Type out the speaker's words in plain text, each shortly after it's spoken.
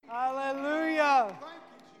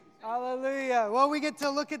Hallelujah. Well, we get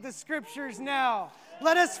to look at the scriptures now.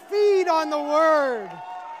 Let us feed on the word.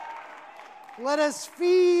 Let us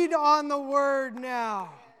feed on the word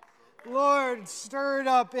now. Lord, stir it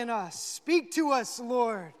up in us. Speak to us,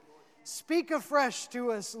 Lord. Speak afresh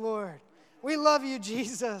to us, Lord. We love you,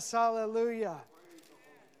 Jesus. Hallelujah.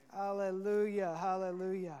 Hallelujah.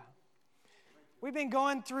 Hallelujah. We've been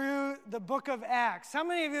going through the book of Acts. How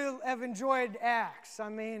many of you have enjoyed Acts? I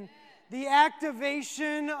mean, the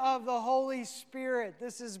activation of the Holy Spirit.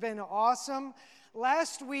 This has been awesome.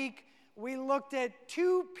 Last week, we looked at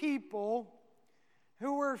two people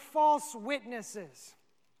who were false witnesses.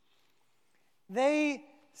 They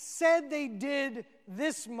said they did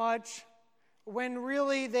this much when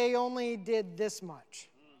really they only did this much.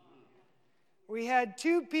 We had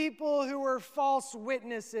two people who were false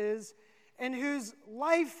witnesses and whose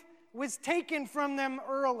life was taken from them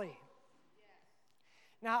early.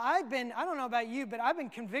 Now, I don't know about you, but I've been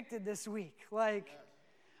convicted this week.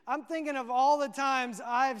 I'm thinking of all the times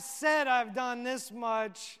I've said I've done this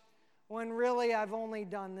much when really I've only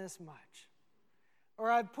done this much.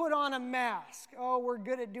 Or I've put on a mask. Oh, we're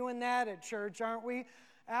good at doing that at church, aren't we?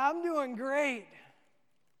 I'm doing great.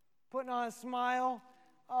 Putting on a smile.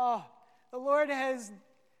 Oh, the Lord has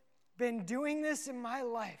been doing this in my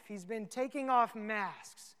life. He's been taking off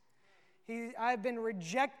masks. I've been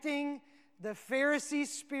rejecting the Pharisee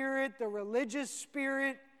spirit, the religious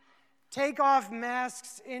spirit. Take off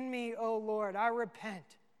masks in me, oh Lord. I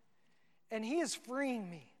repent. And He is freeing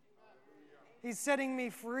me. He's setting me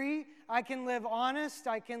free. I can live honest.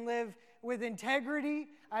 I can live with integrity.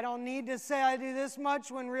 I don't need to say I do this much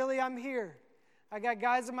when really I'm here. I got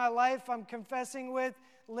guys in my life I'm confessing with,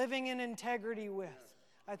 living in integrity with.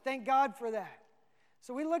 I thank God for that.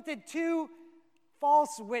 So we looked at two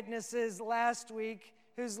false witnesses last week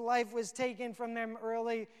whose life was taken from them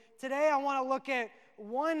early. Today I want to look at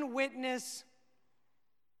one witness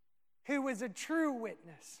who was a true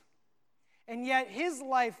witness. And yet his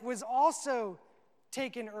life was also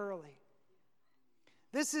taken early.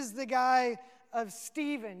 This is the guy of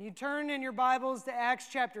Stephen. You turn in your Bibles to Acts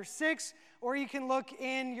chapter 6, or you can look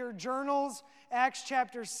in your journals, Acts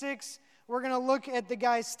chapter 6. We're going to look at the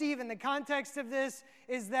guy Stephen. The context of this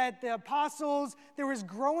is that the apostles, there was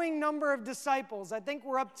growing number of disciples. I think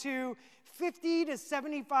we're up to 50 to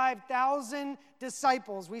 75,000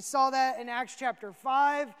 disciples. We saw that in Acts chapter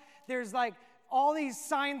 5. There's all these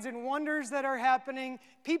signs and wonders that are happening.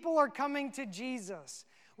 People are coming to Jesus.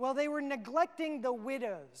 Well, they were neglecting the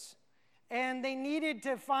widows, and they needed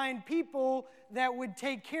to find people that would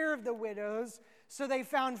take care of the widows. So they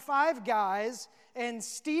found 5 guys, and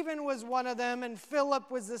Stephen was one of them, and Philip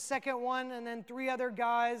was the second one, and then 3 other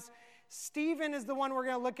guys. Stephen is the one we're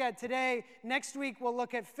going to look at today. Next week, we'll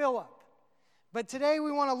look at Philip. But today,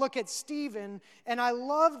 we want to look at Stephen, and I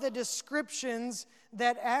love the descriptions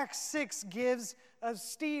that Acts 6 gives of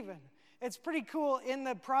Stephen. It's pretty cool. In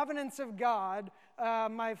the providence of God,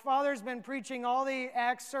 my father's been preaching all the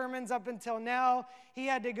Acts sermons up until now. He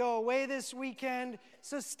had to go away this weekend,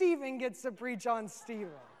 so Stephen gets to preach on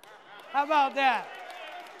Stephen. How about that?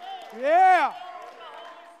 Yeah.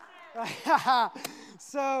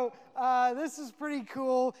 So this is pretty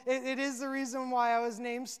cool. It is the reason why I was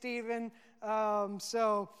named Stephen. But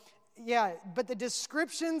the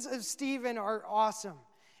descriptions of Stephen are awesome.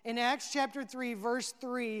 In Acts chapter 3, verse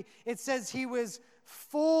 3, it says he was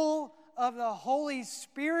full of the Holy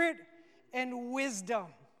Spirit and wisdom.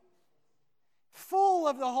 Full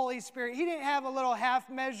of the Holy Spirit. He didn't have a little half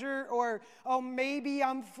measure or, maybe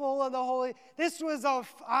I'm full of the Holy. This was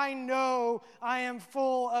I know I am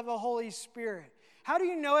full of the Holy Spirit. How do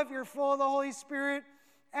you know if you're full of the Holy Spirit?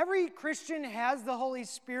 Every Christian has the Holy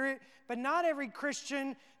Spirit, but not every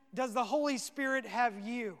Christian does the Holy Spirit have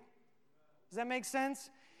you. Does that make sense?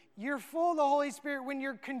 You're full of the Holy Spirit when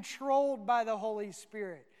you're controlled by the Holy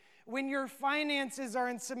Spirit, when your finances are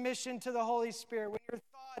in submission to the Holy Spirit, when your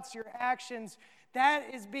thoughts, your actions,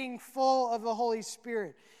 that is being full of the Holy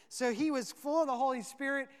Spirit. So he was full of the Holy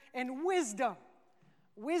Spirit and wisdom.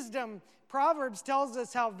 Wisdom, Proverbs tells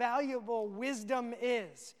us how valuable wisdom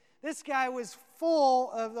is. This guy was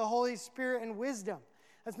full of the Holy Spirit and wisdom.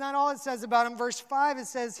 That's not all it says about him. Verse 5, it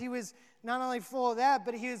says he was not only full of that,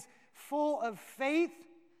 but he was full of faith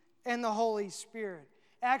and the Holy Spirit.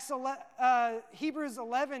 Hebrews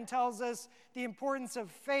 11 tells us the importance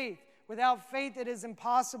of faith. Without faith, it is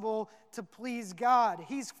impossible to please God.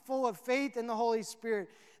 He's full of faith and the Holy Spirit.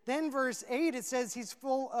 Then verse 8, it says he's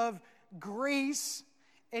full of grace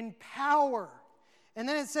and power. And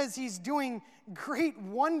then it says he's doing great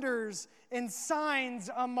wonders and signs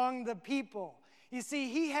among the people. You see,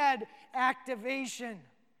 he had activation.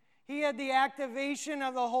 He had the activation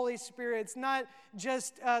of the Holy Spirit. It's not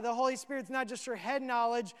just, the Holy Spirit's not just your head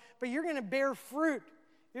knowledge, but you're going to bear fruit.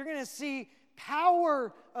 You're going to see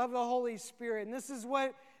power of the Holy Spirit. And this is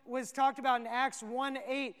what was talked about in Acts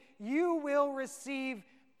 1:8. You will receive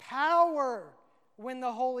power when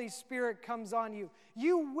the Holy Spirit comes on you.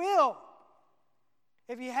 You will.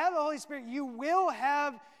 If you have the Holy Spirit, you will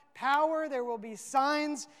have power. There will be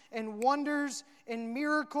signs and wonders and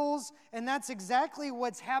miracles. And that's exactly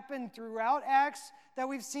what's happened throughout Acts that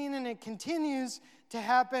we've seen, and it continues to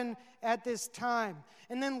happen at this time.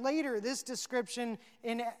 And then later, this description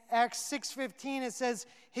in Acts 6:15, it says,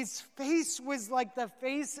 his face was like the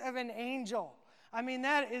face of an angel. I mean,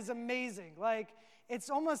 that is amazing. Like, it's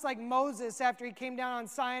almost like Moses, after he came down on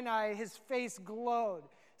Sinai, his face glowed.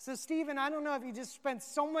 So, Stephen, I don't know if you just spent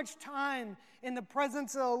so much time in the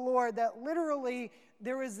presence of the Lord that literally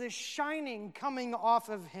there was this shining coming off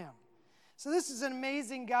of him. So this is an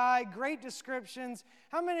amazing guy, great descriptions.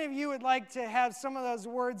 How many of you would like to have some of those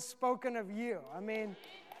words spoken of you? I mean,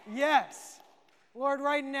 yes. Lord,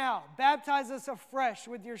 right now, baptize us afresh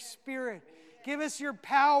with your Spirit. Give us your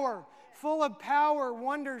power, full of power,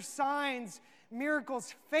 wonders, signs,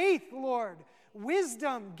 miracles, faith, Lord.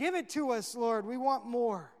 Wisdom, give it to us, Lord. We want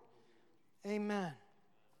more. Amen.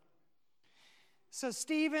 So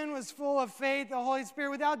Stephen was full of faith, the Holy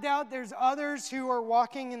Spirit. Without doubt, there's others who are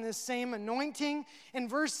walking in this same anointing. In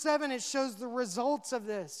verse 7, it shows the results of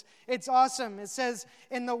this. It's awesome. It says,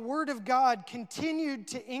 and the word of God continued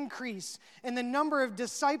to increase, and the number of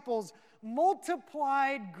disciples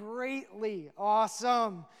multiplied greatly.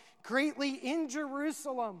 Awesome. Greatly in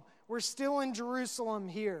Jerusalem. We're still in Jerusalem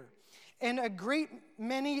here. And a great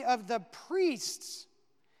many of the priests,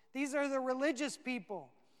 these are the religious people,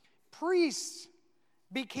 priests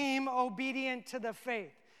became obedient to the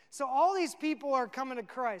faith. So all these people are coming to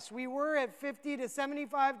Christ. We were at 50 to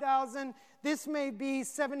 75,000. This may be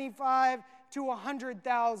 75 to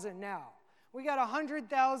 100,000 now. We got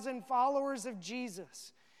 100,000 followers of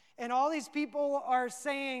Jesus. And all these people are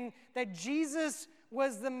saying that Jesus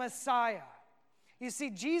was the Messiah. You see,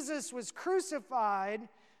 Jesus was crucified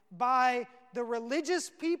by the religious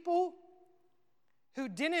people who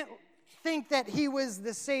didn't think that he was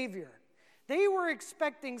the Savior. They were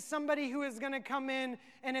expecting somebody who is going to come in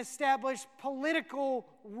and establish political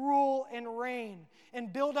rule and reign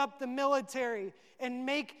and build up the military and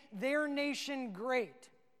make their nation great.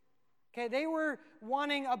 Okay, they were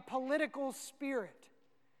wanting a political spirit.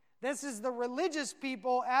 This is the religious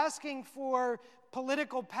people asking for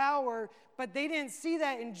political power, but they didn't see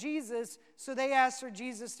that in Jesus, so they asked for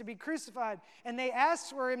Jesus to be crucified. And they asked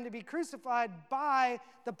for him to be crucified by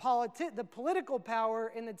the political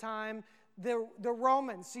power in the time, the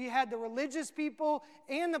Romans. So you had the religious people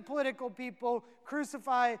and the political people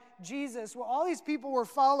crucify Jesus. Well, all these people were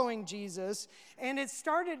following Jesus, and it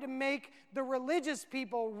started to make the religious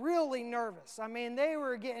people really nervous. I mean, they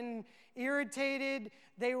were getting irritated.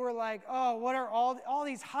 They were like, oh, what are all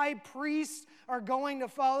these high priests are going to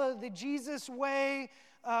follow the Jesus way?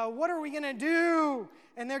 What are we going to do?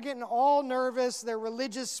 And they're getting all nervous. Their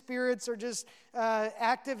religious spirits are just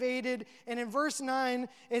activated. And in verse 9,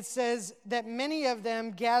 it says that many of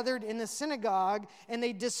them gathered in the synagogue and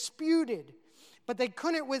they disputed, but they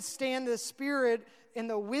couldn't withstand the spirit and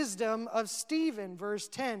the wisdom of Stephen. Verse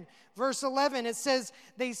 10. Verse 11, it says,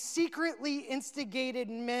 they secretly instigated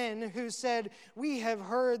men who said, we have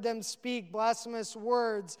heard them speak blasphemous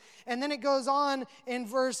words. And then it goes on in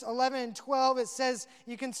verse 11 and 12, it says,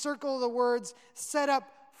 you can circle the words, set up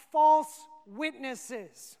false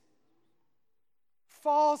witnesses.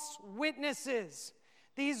 False witnesses.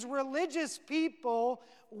 These religious people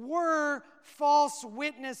were false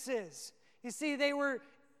witnesses. You see, they were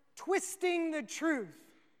twisting the truth.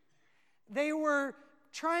 They were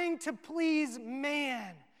trying to please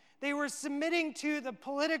man. They were submitting to the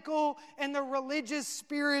political and the religious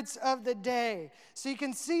spirits of the day. So you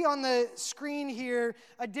can see on the screen here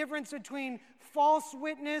a difference between false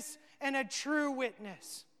witness and a true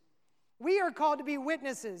witness. We are called to be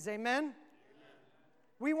witnesses, amen?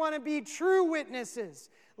 We want to be true witnesses.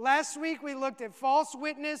 Last week we looked at false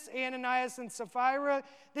witness, Ananias and Sapphira.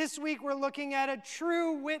 This week we're looking at a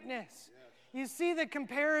true witness. You see the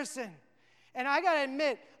comparison. And I got to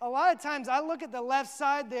admit, a lot of times I look at the left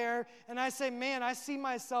side there and I say, man, I see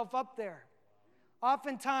myself up there.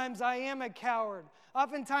 Oftentimes I am a coward.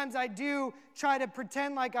 Oftentimes I do try to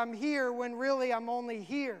pretend like I'm here when really I'm only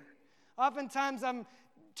here. Oftentimes I'm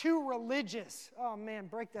too religious. Oh man,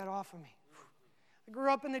 break that off of me. I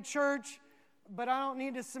grew up in the church, but I don't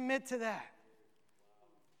need to submit to that.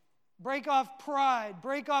 break off pride,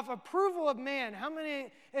 break off approval of man. How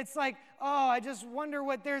many, it's like, oh, I just wonder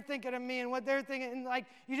what they're thinking of me and what they're thinking. And like,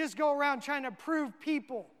 you just go around trying to prove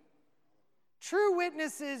people. True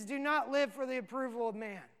witnesses do not live for the approval of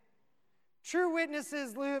man. True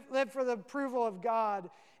witnesses live for the approval of God.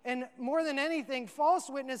 And more than anything, false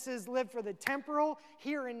witnesses live for the temporal,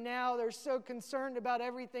 here and now. They're so concerned about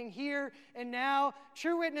everything here and now.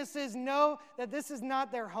 True witnesses know that this is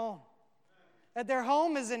not their home, that their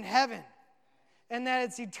home is in heaven, and that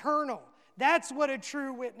it's eternal. That's what a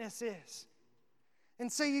true witness is.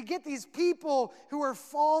 And so you get these people who are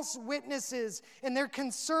false witnesses, and they're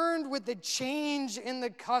concerned with the change in the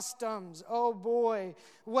customs. Oh boy,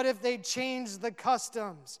 what if they change the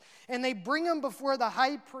customs? And they bring them before the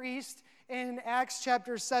high priest in Acts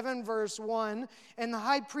chapter 7, verse 1. And the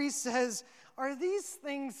high priest says, "Are these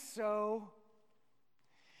things so?"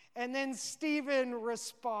 And then Stephen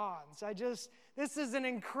responds. This is an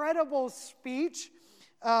incredible speech.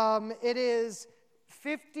 It is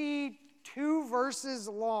 52 verses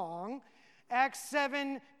long. Acts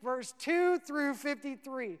 7, verse 2 through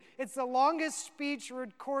 53. It's the longest speech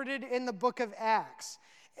recorded in the book of Acts.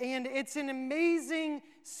 And it's an amazing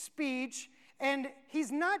speech. And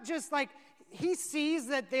he's not just like, he sees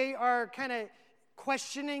that they are kind of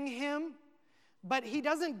questioning him, but he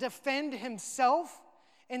doesn't defend himself.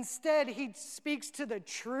 Instead, he speaks to the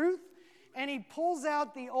truth, and he pulls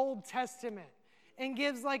out the Old Testament and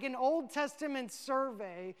gives like an Old Testament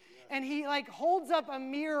survey, and he like holds up a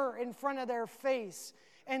mirror in front of their face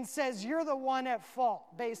and says, "You're the one at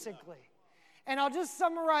fault," basically. And I'll just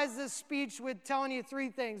summarize this speech with telling you three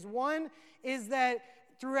things. One is that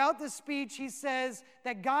throughout the speech, he says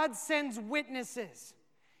that God sends witnesses.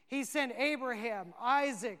 He sent Abraham,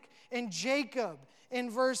 Isaac, and Jacob in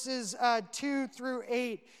verses 2 through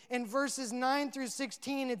 8. In verses 9 through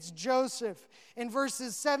 16, it's Joseph. In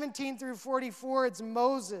verses 17 through 44, it's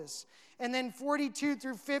Moses. And then 42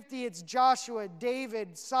 through 50, it's Joshua,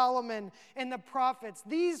 David, Solomon, and the prophets.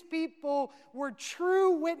 These people were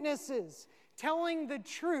true witnesses telling the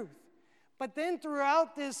truth. But then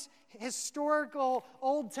throughout this historical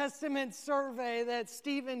Old Testament survey that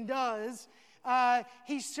Stephen does,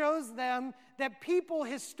 he shows them that people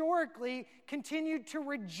historically continued to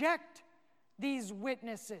reject these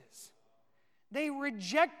witnesses. They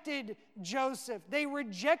rejected Joseph. They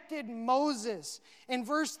rejected Moses. In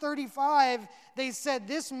verse 35, they said,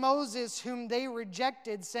 "This Moses whom they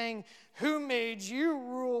rejected, saying, 'Who made you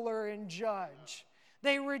ruler and judge?'"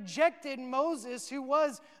 They rejected Moses, who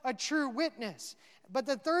was a true witness. But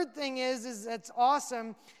the third thing is that's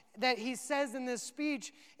awesome, that he says in this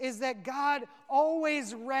speech, is that God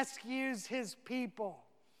always rescues his people.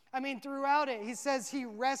 I mean, throughout it, he says he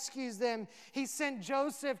rescues them. He sent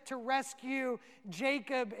Joseph to rescue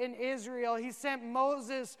Jacob and Israel. He sent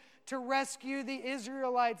Moses to rescue the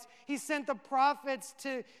Israelites. He sent the prophets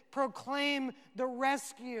to proclaim the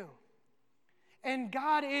rescue. And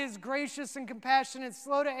God is gracious and compassionate,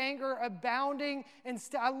 slow to anger, abounding. And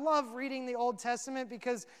I love reading the Old Testament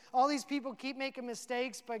because all these people keep making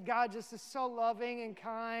mistakes, but God just is so loving and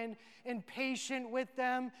kind and patient with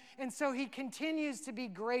them. And so he continues to be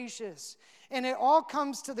gracious. And it all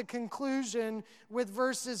comes to the conclusion with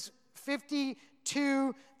verses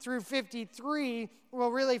 52 through 53, well,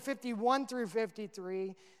 really 51 through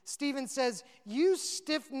 53. Stephen says, "You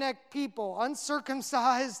stiff-necked people,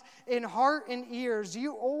 uncircumcised in heart and ears,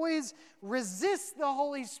 you always resist the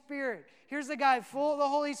Holy Spirit." Here's a guy full of the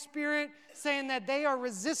Holy Spirit saying that they are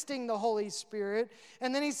resisting the Holy Spirit.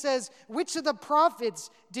 And then he says, "Which of the prophets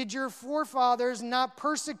did your forefathers not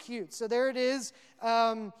persecute?" So there it is.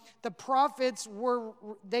 The prophets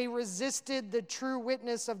they resisted the true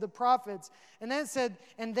witness of the prophets. And then it said,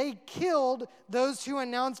 "And they killed those who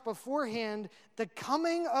announced beforehand the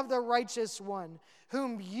coming of the righteous one,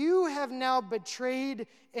 whom you have now betrayed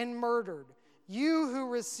and murdered. You who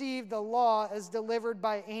received the law as delivered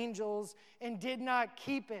by angels and did not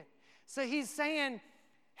keep it." So he's saying,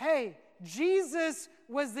 hey, Jesus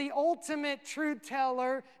was the ultimate truth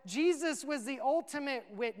teller. Jesus was the ultimate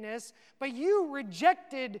witness, but you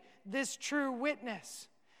rejected this true witness.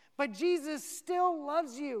 But Jesus still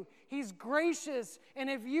loves you. He's gracious. And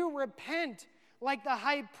if you repent, like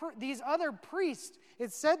these other priests,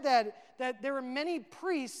 it said that there were many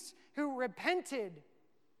priests who repented.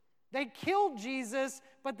 They killed Jesus,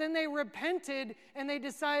 but then they repented and they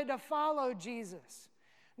decided to follow Jesus.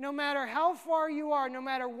 No matter how far you are, no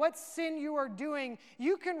matter what sin you are doing,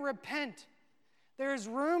 you can repent. There's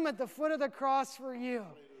room at the foot of the cross for you.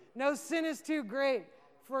 No sin is too great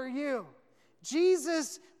for you.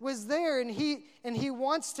 Jesus was there, and he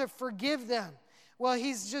wants to forgive them. Well,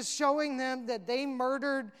 he's just showing them that they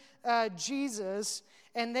murdered Jesus,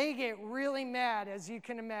 and they get really mad, as you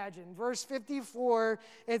can imagine. Verse 54,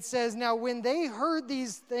 it says, "Now when they heard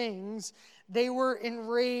these things, they were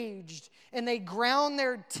enraged, and they ground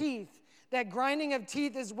their teeth." That grinding of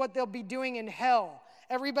teeth is what they'll be doing in hell.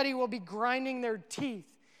 Everybody will be grinding their teeth.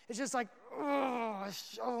 It's just like, oh,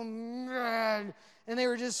 so mad. And they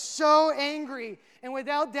were just so angry. And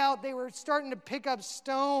without doubt, they were starting to pick up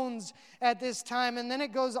stones at this time. And then it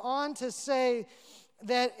goes on to say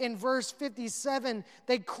that in verse 57,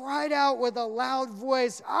 they cried out with a loud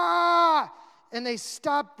voice, "Ah!" And they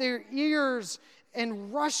stopped their ears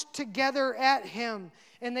and rushed together at him.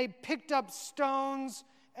 And they picked up stones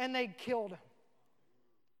and they killed him.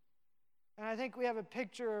 And I think we have a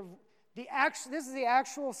picture of this is the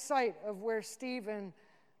actual site of where Stephen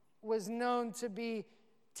was known to be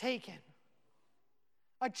taken.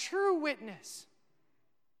 A true witness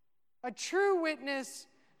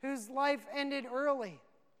whose life ended early.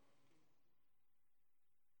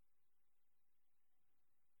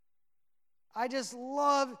 I just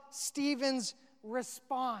love Stephen's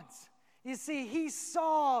response. You see,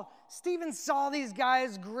 Stephen saw these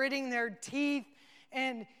guys gritting their teeth,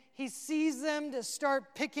 and he sees them to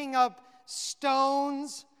start picking up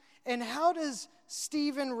stones. And how does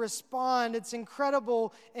Stephen respond? It's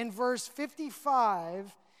incredible. In verse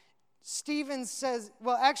 55, Stephen says,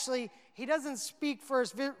 well, actually, he doesn't speak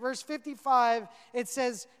first. Verse 55, it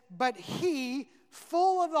says, "But he,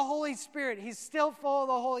 full of the Holy Spirit," he's still full of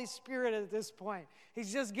the Holy Spirit at this point.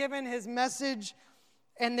 He's just given his message,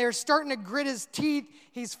 and they're starting to grit his teeth.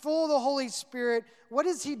 He's full of the Holy Spirit. What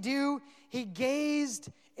does he do? He gazed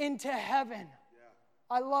into heaven.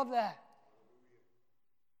 I love that.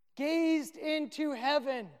 Gazed into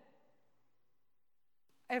heaven.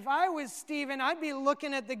 If I was Stephen, I'd be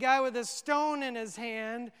looking at the guy with a stone in his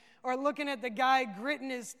hand, or looking at the guy gritting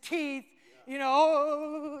his teeth,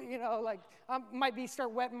 like I might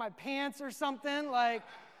start wetting my pants or something, like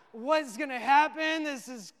what's going to happen? This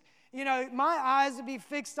is, my eyes would be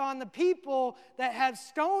fixed on the people that have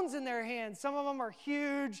stones in their hands. Some of them are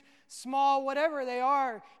huge, small, whatever they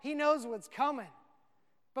are. He knows what's coming.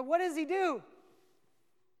 But what does he do?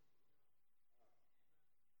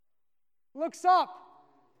 Looks up.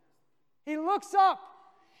 He looks up.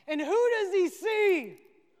 And who does he see?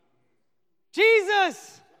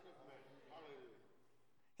 Jesus.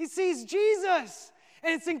 He sees Jesus.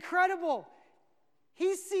 And it's incredible.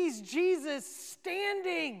 He sees Jesus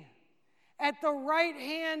standing at the right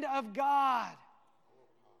hand of God.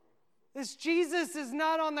 This Jesus is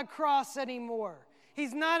not on the cross anymore.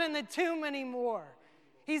 He's not in the tomb anymore.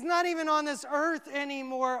 He's not even on this earth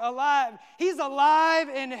anymore alive. He's alive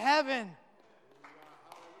in heaven.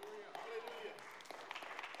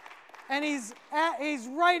 And he's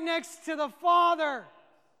right next to the Father.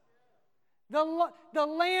 The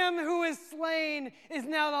Lamb who is slain is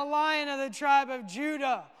now the Lion of the tribe of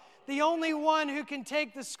Judah, the only one who can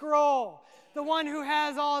take the scroll, the one who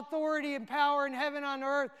has all authority and power in heaven and on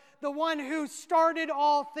earth, the one who started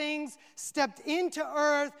all things, stepped into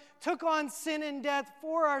earth, took on sin and death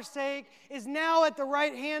for our sake, is now at the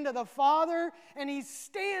right hand of the Father, and he's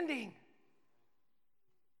standing.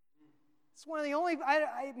 It's one of the only,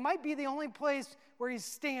 it might be the only place where he's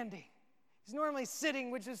standing. He's normally sitting,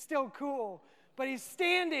 which is still cool, but he's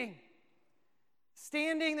standing.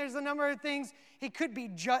 Standing, there's a number of things. He could be,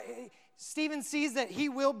 Stephen sees that he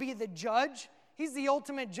will be the judge. He's the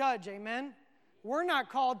ultimate judge, amen? We're not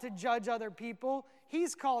called to judge other people.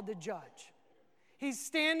 He's called to judge. He's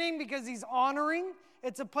standing because he's honoring.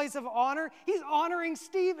 It's a place of honor. He's honoring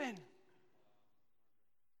Stephen.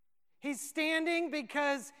 He's standing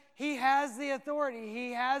because he has the authority.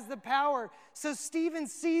 He has the power. So Stephen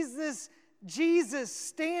sees this Jesus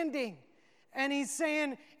standing, and he's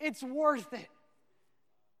saying, it's worth it.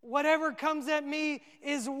 Whatever comes at me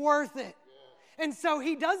is worth it. And so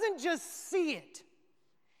he doesn't just see it.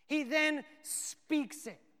 He then speaks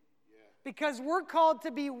it. Because we're called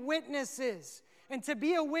to be witnesses. And to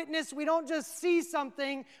be a witness, we don't just see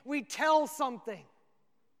something, we tell something.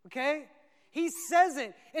 Okay? He says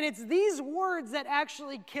it. And it's these words that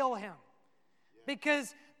actually kill him.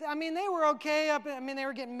 Because, they were okay they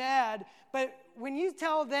were getting mad. But when you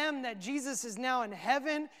tell them that Jesus is now in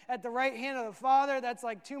heaven at the right hand of the Father, that's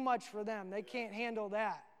like too much for them. They can't handle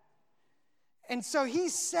that. And so he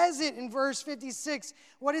says it in verse 56.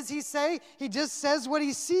 What does he say? He just says what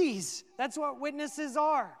he sees. That's what witnesses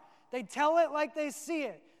are. They tell it like they see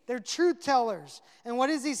it. They're truth tellers. And what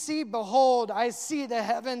does he see? Behold, I see the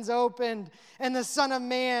heavens opened and the Son of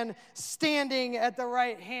Man standing at the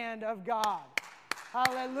right hand of God.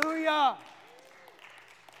 Hallelujah.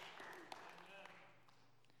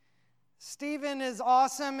 Stephen is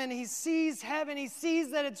awesome, and he sees heaven. He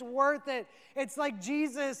sees that it's worth it. It's like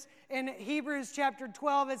Jesus in Hebrews chapter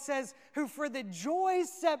 12. It says, who for the joy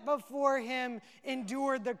set before him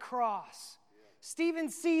endured the cross. Stephen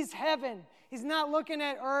sees heaven. He's not looking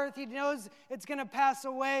at earth. He knows it's going to pass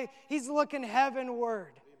away. He's looking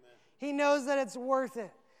heavenward. Amen. He knows that it's worth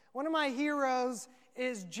it. One of my heroes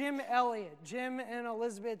is Jim Elliot, Jim and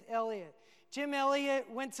Elizabeth Elliot. Jim Elliot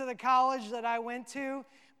went to the college that I went to,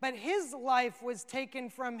 but his life was taken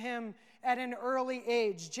from him at an early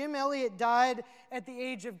age. Jim Elliot died at the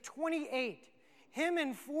age of 28. Him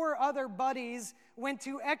and 4 other buddies went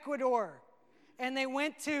to Ecuador, and they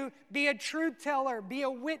went to be a truth teller, be a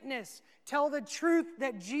witness, tell the truth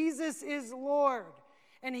that Jesus is Lord.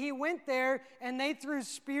 And he went there, and they threw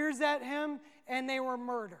spears at him, and they were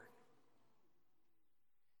murdered.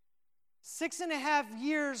 6.5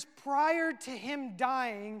 years prior to him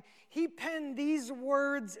dying, he penned these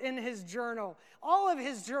words in his journal. All of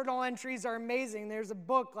his journal entries are amazing. There's a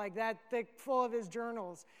book like that thick full of his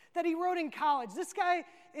journals that he wrote in college. This guy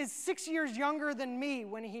is 6 years younger than me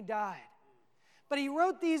when he died. But he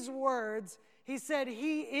wrote these words. He said,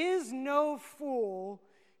 he is no fool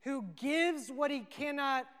who gives what he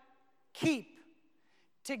cannot keep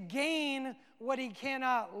to gain what he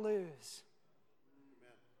cannot lose.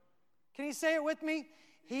 Can you say it with me?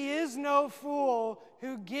 He is no fool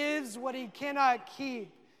who gives what he cannot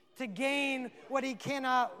keep to gain what he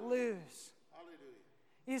cannot lose. Hallelujah.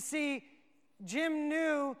 You see,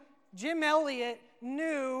 Jim Elliot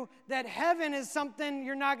knew that heaven is something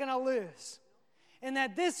you're not going to lose. And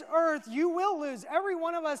that this earth you will lose. Every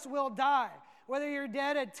one of us will die. Whether you're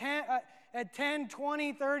dead at 10,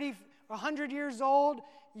 20, 30, 100 years old,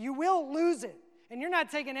 you will lose it. And you're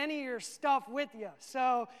not taking any of your stuff with you.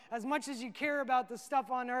 So as much as you care about the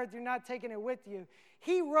stuff on earth, you're not taking it with you.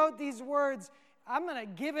 He wrote these words, I'm going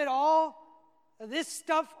to give it all, this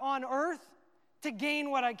stuff on earth, to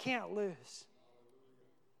gain what I can't lose.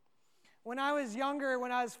 When I was younger,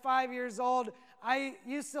 when I was 5 years old, I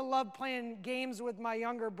used to love playing games with my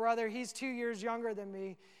younger brother. He's 2 years younger than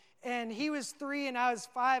me. And he was 3 and I was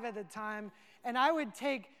 5 at the time. And I would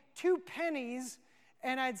take 2 pennies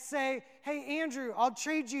and I'd say, hey, Andrew, I'll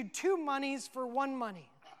trade you 2 monies for 1 money.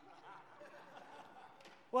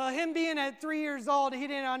 Well, him being at 3 years old, he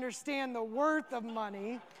didn't understand the worth of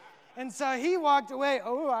money. And so he walked away,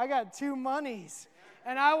 oh, I got 2 monies.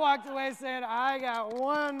 And I walked away saying, I got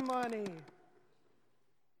 1 money.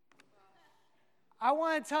 I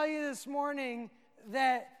want to tell you this morning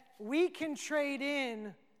that we can trade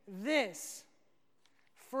in this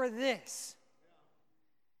for this.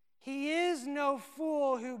 He is no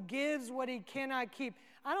fool who gives what he cannot keep.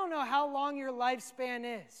 I don't know how long your lifespan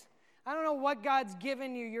is. I don't know what God's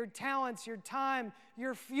given you, your talents, your time,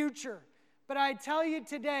 your future. But I tell you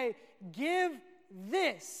today, give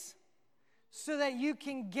this so that you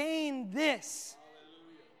can gain this.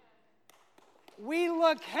 Hallelujah. We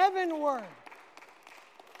look heavenward.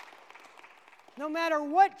 No matter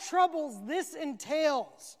what troubles this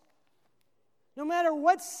entails, no matter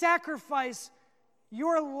what sacrifice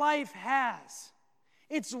your life has,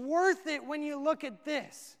 it's worth it when you look at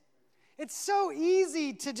this. It's so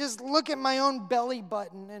easy to just look at my own belly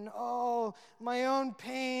button and, oh, my own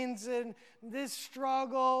pains and this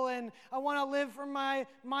struggle, and I want to live for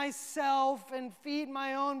myself and feed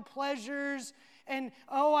my own pleasures, and,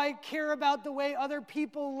 oh, I care about the way other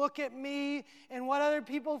people look at me and what other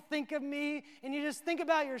people think of me, and you just think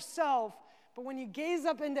about yourself. But when you gaze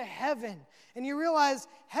up into heaven and you realize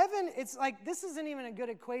heaven, it's like, this isn't even a good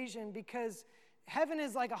equation, because heaven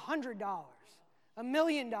is like $100, $1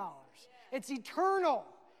 million. It's eternal.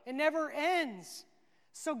 It never ends.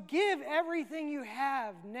 So give everything you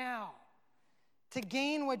have now to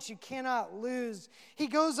gain what you cannot lose. He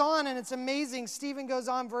goes on, and it's amazing. Stephen goes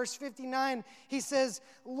on, verse 59. He says,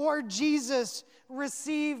 Lord Jesus,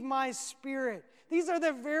 receive my spirit. These are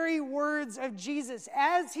the very words of Jesus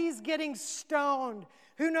as he's getting stoned.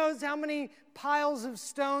 Who knows how many piles of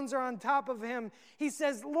stones are on top of him? He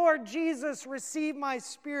says, Lord Jesus, receive my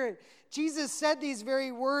spirit. Jesus said these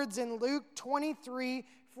very words in Luke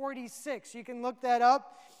 23:46. You can look that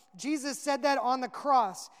up. Jesus said that on the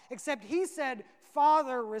cross, except he said,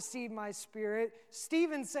 Father, receive my spirit.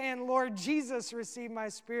 Stephen's saying, Lord Jesus, receive my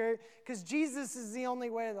spirit, because Jesus is the only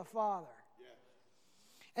way to the Father.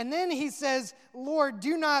 And then he says, Lord,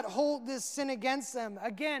 do not hold this sin against them.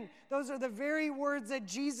 Again, those are the very words that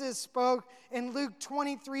Jesus spoke in Luke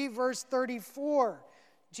 23, verse 34.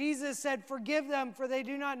 Jesus said, forgive them, for they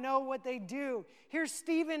do not know what they do. Here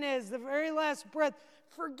Stephen is, the very last breath.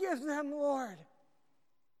 Forgive them, Lord.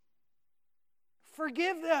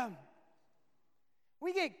 Forgive them.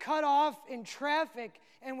 We get cut off in traffic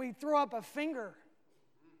and we throw up a finger.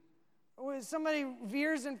 When somebody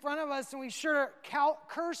veers in front of us and we sure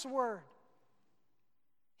curse word.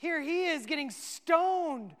 Here he is getting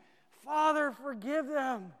stoned. Father, forgive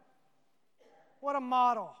them. What a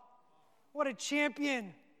model. What a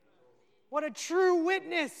champion. What a true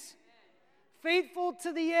witness. Faithful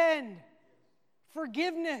to the end.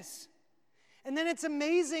 Forgiveness. And then it's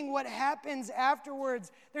amazing what happens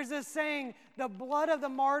afterwards. There's a saying, the blood of the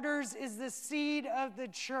martyrs is the seed of the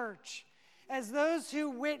church. As those who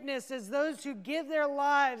witness, as those who give their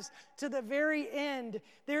lives to the very end,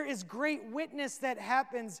 there is great witness that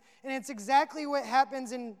happens. And it's exactly what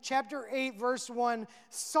happens in chapter 8, verse 1.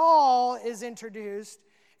 Saul is introduced.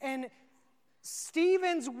 And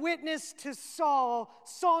Stephen's witness to Saul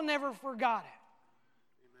never forgot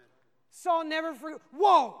it. Amen. Saul never forgot.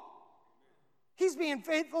 Whoa! He's being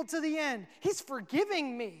faithful to the end. He's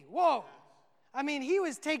forgiving me. Whoa! I mean, he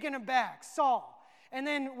was taken aback, Saul. And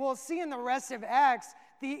then we'll see in the rest of Acts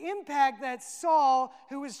the impact that Saul,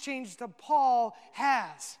 who was changed to Paul,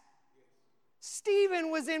 has. Stephen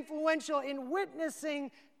was influential in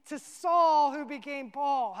witnessing to Saul, who became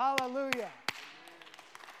Paul. Hallelujah.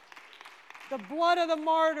 The blood of the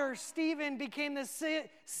martyr, Stephen, became the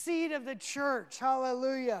seed of the church.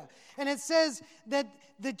 Hallelujah. And it says that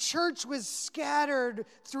the church was scattered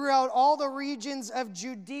throughout all the regions of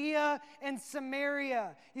Judea and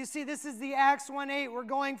Samaria. You see, this is the Acts 1:8. We're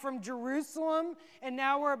going from Jerusalem, and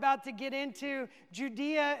now we're about to get into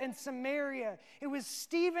Judea and Samaria. It was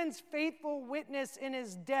Stephen's faithful witness in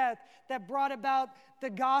his death that brought about the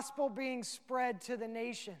gospel being spread to the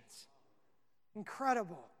nations.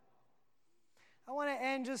 Incredible. I want to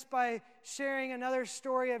end just by sharing another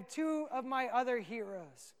story of two of my other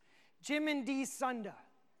heroes, Jim and Dee Sunda.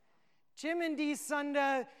 Jim and Dee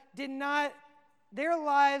Sunda their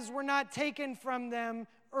lives were not taken from them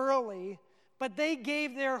early, but they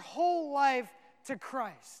gave their whole life to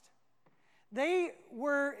Christ. They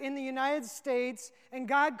were in the United States, and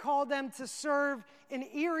God called them to serve in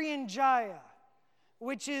Irian Jaya,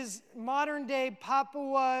 which is modern-day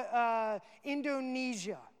Papua,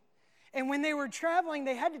 Indonesia. And when they were traveling,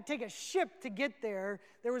 they had to take a ship to get there.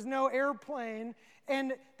 There was no airplane.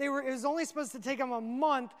 And it was only supposed to take them a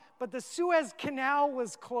month, but the Suez Canal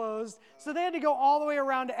was closed. So they had to go all the way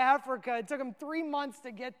around Africa. It took them 3 months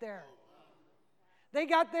to get there. They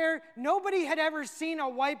got there. Nobody had ever seen a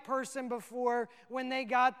white person before when they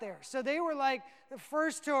got there. So they were like the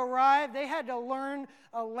first to arrive. They had to learn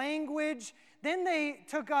a language. Then they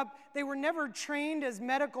were never trained as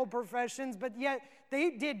medical professions, but yet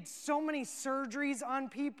they did so many surgeries on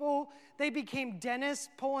people. They became dentists,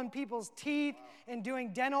 pulling people's teeth and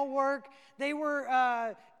doing dental work. They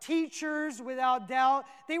were teachers, without doubt.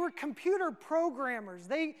 They were computer programmers.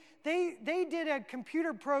 They did a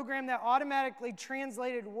computer program that automatically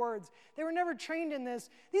translated words. They were never trained in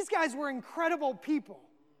this. These guys were incredible people.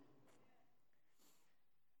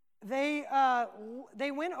 They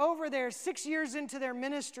went over there 6 years into their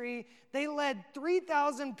ministry. They led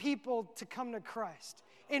 3,000 people to come to Christ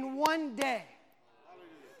in one day.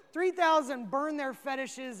 3,000 burned their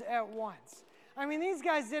fetishes at once. I mean, these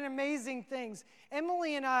guys did amazing things.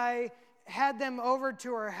 Emily and I had them over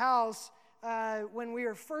to our house when we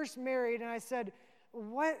were first married, and I said,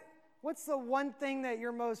 what's the one thing that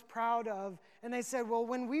you're most proud of? And they said, well,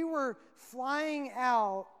 when we were flying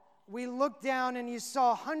out, we looked down and you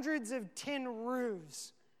saw hundreds of tin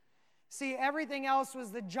roofs. See, everything else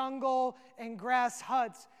was the jungle and grass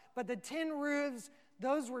huts, but the tin roofs,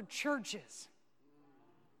 those were churches.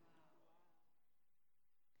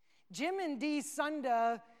 Jim and Dee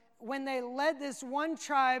Sunda, when they led this one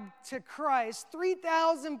tribe to Christ,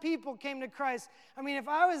 3,000 people came to Christ. I mean, if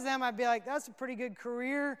I was them, I'd be like, that's a pretty good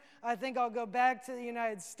career. I think I'll go back to the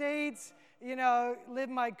United States, live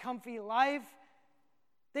my comfy life.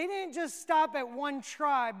 They didn't just stop at one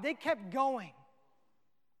tribe. They kept going.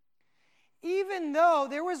 Even though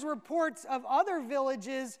there was reports of other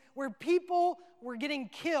villages where people were getting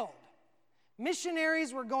killed.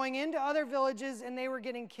 Missionaries were going into other villages and they were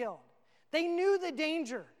getting killed. They knew the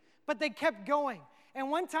danger, but they kept going. And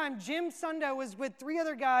one time, Jim Sunda was with 3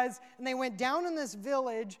 other guys, and they went down in this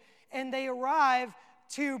village, and they arrived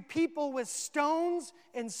to people with stones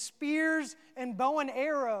and spears and bow and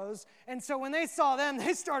arrows. And so when they saw them,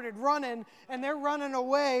 they started running, and they're running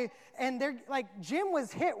away. And they're like, Jim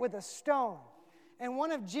was hit with a stone. And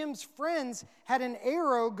one of Jim's friends had an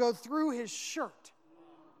arrow go through his shirt.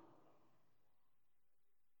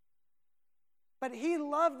 But he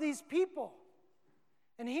loved these people.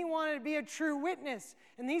 And he wanted to be a true witness.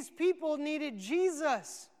 And these people needed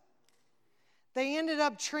Jesus. They ended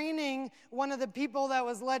up training one of the people that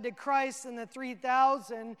was led to Christ in the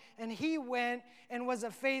 3,000, and he went and was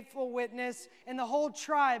a faithful witness, and the whole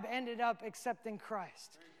tribe ended up accepting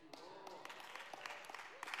Christ.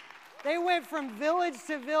 They went from village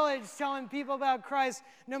to village telling people about Christ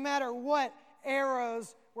no matter what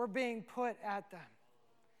arrows were being put at them.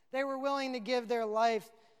 They were willing to give their life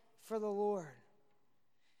for the Lord.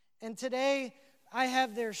 And today, I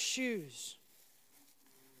have their shoes.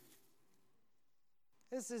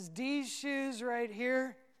 This is Dee's shoes right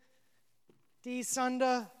here. Dee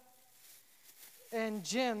Sunda. And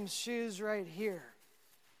Jim's shoes right here.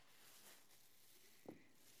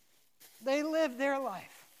 They lived their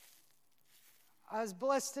life. I was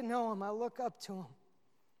blessed to know them. I look up to them.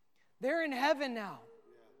 They're in heaven now.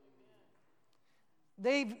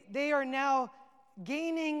 They are now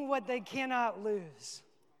gaining what they cannot lose.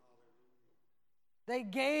 They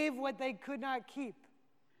gave what they could not keep.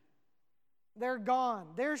 They're gone.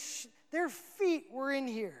 Their feet were in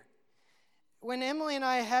here. When Emily and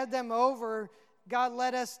I had them over, God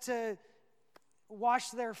led us to wash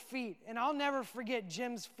their feet. And I'll never forget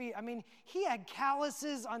Jim's feet. I mean, he had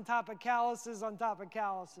calluses on top of calluses on top of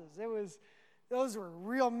calluses. Those were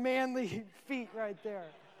real manly feet right there.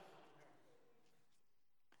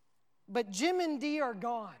 But Jim and Dee are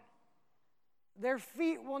gone. Their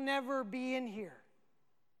feet will never be in here.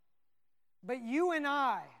 But you and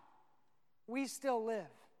I, we still live.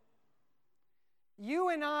 You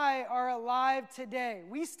and I are alive today.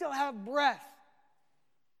 We still have breath.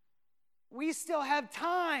 We still have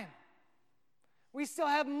time. We still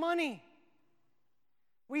have money.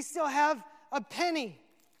 We still have a penny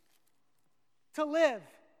to live.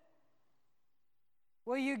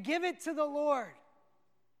 Will you give it to the Lord?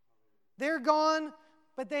 They're gone,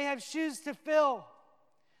 but they have shoes to fill.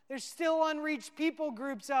 There's still unreached people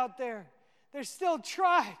groups out there. There's still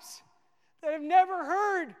tribes that have never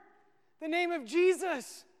heard the name of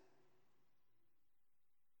Jesus.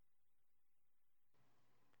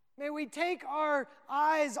 May we take our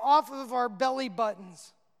eyes off of our belly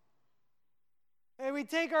buttons. May we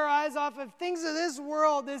take our eyes off of things of this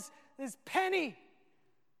world, this penny.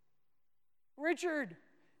 Richard,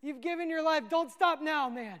 you've given your life. Don't stop now,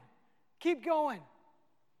 man. Keep going.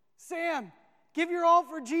 Sam, give your all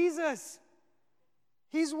for Jesus.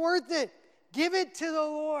 He's worth it. Give it to the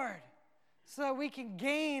Lord so that we can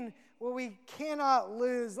gain what we cannot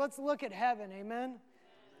lose. Let's look at heaven, amen?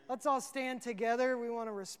 Let's all stand together. We want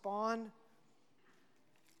to respond.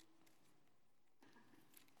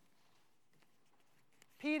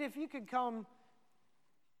 Pete, if you could come.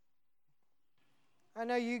 I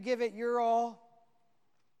know you give it your all.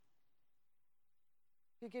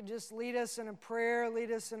 You could just lead us in a prayer,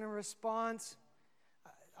 lead us in a response.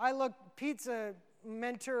 Pete's a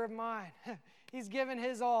mentor of mine. He's given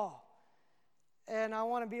his all. And I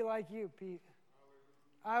want to be like you, Pete.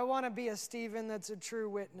 I want to be a Stephen that's a true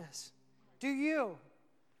witness. Do you?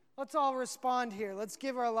 Let's all respond here. Let's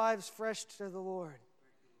give our lives fresh to the Lord.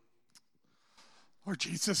 Lord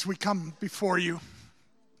Jesus, we come before you.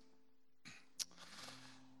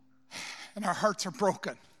 And our hearts are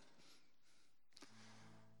broken.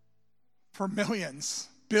 For millions,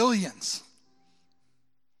 billions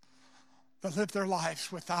that live their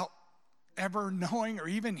lives without ever knowing or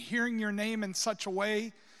even hearing your name in such a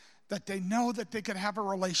way that they know that they can have a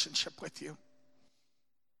relationship with you.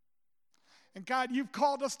 And God, you've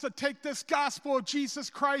called us to take this gospel of Jesus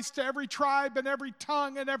Christ to every tribe and every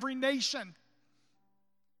tongue and every nation.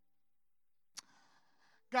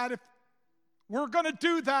 God, if we're going to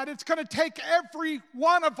do that, it's going to take every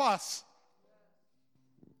one of us.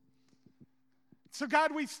 So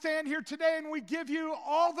God, we stand here today and we give you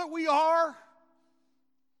all that we are,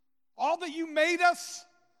 all that you made us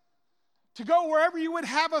to go wherever you would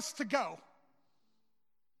have us to go.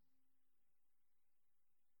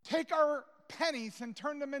 Take our pennies and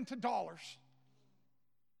turn them into dollars.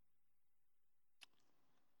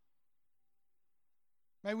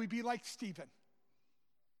 May we be like Stephen,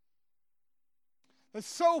 that's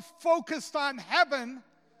so focused on heaven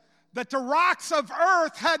that the rocks of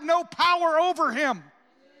earth had no power over him.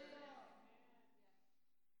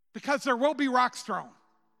 Because there will be rocks thrown.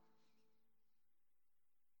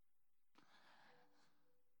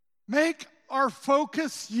 Make our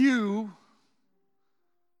focus you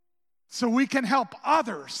so we can help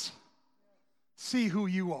others see who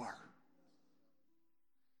you are.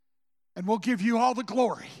 And we'll give you all the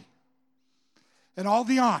glory and all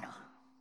the honor